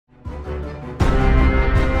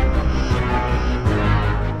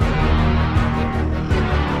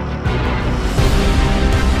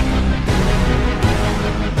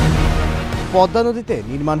পদ্মা নদীতে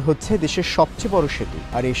নির্মাণ হচ্ছে দেশের সবচেয়ে বড় সেতু,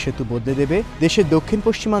 আর এই সেতু বদলে দেবে দেশের দক্ষিণ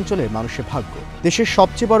পশ্চিমাঞ্চলের মানুষের ভাগ্য। দেশের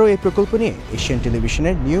সবচেয়ে বড় এই প্রকল্প নিয়ে এশিয়ান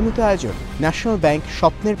টেলিভিশনের নিয়মিত আয়োজন ন্যাশনাল ব্যাংক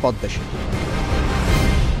স্বপ্নের পদ্মা সেতু।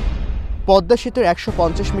 পদ্মা সেতুর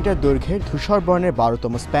 ১৫০ মিটার দৈর্ঘ্যের ধূসর বর্ণের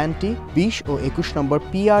 ১২তম স্প্যানটি ২০ ও ২১ নম্বর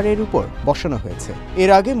পিআর এর উপর বসানো হয়েছে।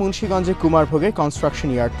 এর আগে মুন্সিগঞ্জের কুমারভোগের কনস্ট্রাকশন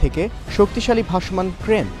ইয়ার্ড থেকে শক্তিশালী ভাসমান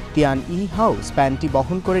ক্রেন তিয়ান হাউ স্প্যানটি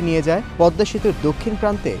বহন করে নিয়ে যায় পদ্মা সেতুর দক্ষিণ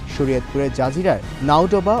প্রান্তে শরীয়তপুরের জাজিরার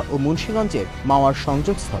নাওডোবা ও মুন্সিগঞ্জের মাওয়ার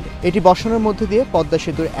সংযোগস্থলে। এটি বসানোর মধ্য দিয়ে পদ্মা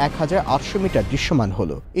সেতুর ১৮০০ মিটার দৃশ্যমান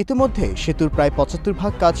হল। ইতিমধ্যে সেতুর প্রায় ৭৫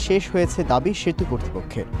 ভাগ কাজ শেষ হয়েছে দাবি সেতু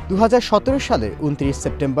কর্তৃপক্ষের। ২০১৭ সালের ২৯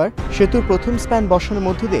 সেপ্টেম্বর সেতুর প্রথম স্প্যান বসানোর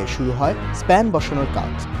মধ্য দিয়ে শুরু হয় স্প্যান বসানোর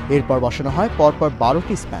কাজ। এরপর বসানো হয় পরপর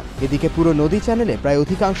 ১২টি স্প্যান। এদিকে পুরো নদী চ্যানেলে প্রায়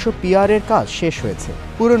অধিকাংশ পিআর এর কাজ শেষ হয়েছে।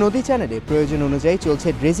 পুরো নদী চ্যানেলে প্রয়োজন অনুযায়ী চলছে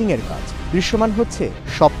ড্রেজিং এর কাজ। দৃশ্যমান হচ্ছে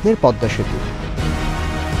স্বপ্নের পদ্মা সেতু।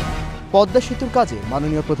 পদ্মা সেতুর কাজে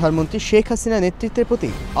মাননীয় প্রধানমন্ত্রী শেখ হাসিনা নেতৃত্বের প্রতি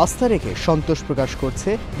আস্থা রেখে সন্তোষ প্রকাশ করছে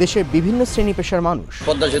দেশের বিভিন্ন শ্রেণী পেশার মানুষ।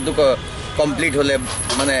 পদ্মা সেতু কমপ্লিট হলে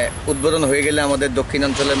মানে উদ্বোধন হয়ে গেলে আমাদের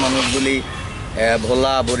দক্ষিণাঞ্চলের মানুষগুলি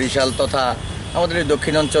ভোলা, বরিশাল তথা আমাদের এই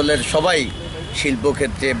দক্ষিণাঞ্চলের সবাই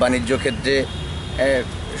শিল্পক্ষেত্রে, বাণিজ্য ক্ষেত্রে,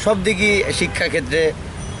 সব দিকই, শিক্ষাক্ষেত্রে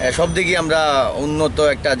সব দিকই আমরা উন্নত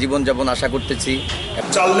একটা জীবনযাপন আশা করতেছি।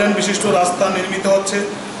 ৪ লেন বিশিষ্ট রাস্তা নির্মিত হচ্ছে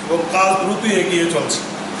এবং কাজ দ্রুতই এগিয়ে চলছে।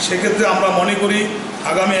 সেক্ষেত্রে আমরা মনে করি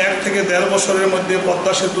আগামী ১ থেকে ১.৫ বছরের মধ্যে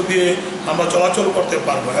পদ্মা সেতু দিয়ে আমরা চলাচল করতে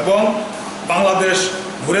পারবো এবং বাংলাদেশ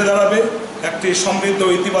ঘুরে দাঁড়াবে, একটি সমৃদ্ধ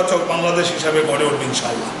ইতিবাচক বাংলাদেশ হিসাবে গড়ে উঠবে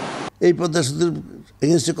ইনশাআল্লাহ। এই পদ্মা সেতুর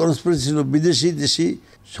এগেনস্টে কনস্পিরেসি ছিল, বিদেশি দেশি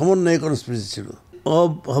সমন্বয়ে কনস্পিরেসি ছিল,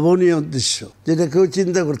 অভাবনীয় উদ্দেশ্য, যেটা কেউ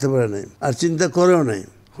চিন্তা করতে পারে নাই আর চিন্তা করেও নাই।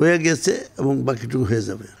 হয়ে গেছে এবং বাকিটুকু হয়ে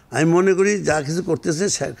যাবে। আমি মনে করি যা কিছু করতেছে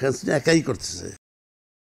শেখ হাসিনা একাই করতেছে।